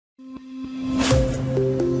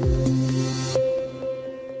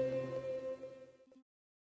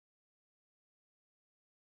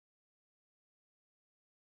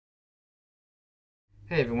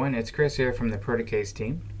Hey everyone, it's Chris here from the Protocase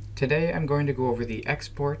team. Today I'm going to go over the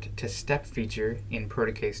Export to Step feature in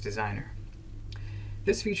Protocase Designer.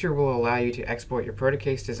 This feature will allow you to export your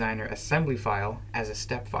Protocase Designer Assembly file as a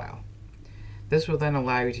step file. This will then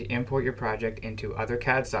allow you to import your project into other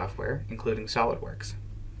CAD software, including SolidWorks.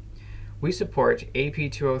 We support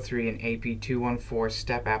AP203 and AP214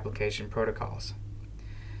 step application protocols.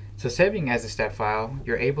 So saving as a step file,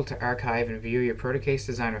 you're able to archive and view your Protocase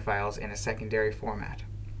Designer files in a secondary format.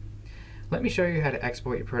 Let me show you how to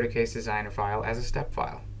export your Protocase Designer file as a step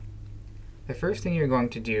file. The first thing you're going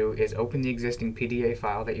to do is open the existing PDA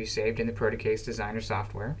file that you saved in the Protocase Designer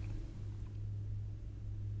software.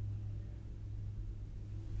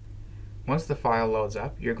 Once the file loads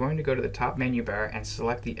up, you're going to go to the top menu bar and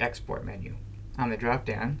select the Export menu. On the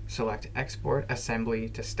drop-down, select Export Assembly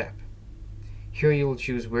to Step. Here you will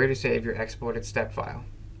choose where to save your exported step file.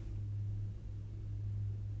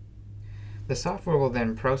 The software will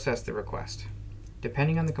then process the request.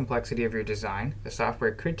 Depending on the complexity of your design, the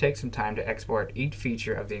software could take some time to export each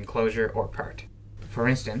feature of the enclosure or part. For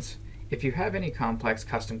instance, if you have any complex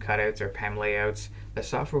custom cutouts or PEM layouts, the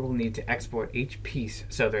software will need to export each piece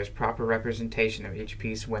so there's proper representation of each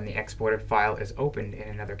piece when the exported file is opened in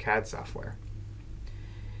another CAD software.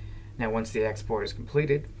 Now once the export is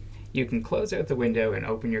completed, you can close out the window and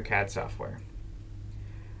open your CAD software.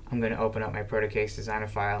 I'm going to open up my Protocase Designer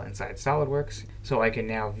file inside SolidWorks so I can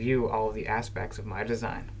now view all of the aspects of my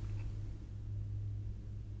design.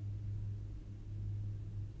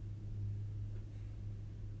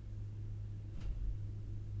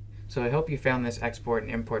 So I hope you found this export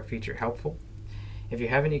and import feature helpful. If you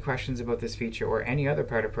have any questions about this feature or any other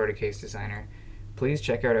part of Protocase Designer, please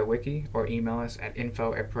check out our wiki or email us at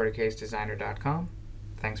info@protocasedesigner.com.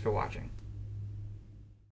 Thanks for watching.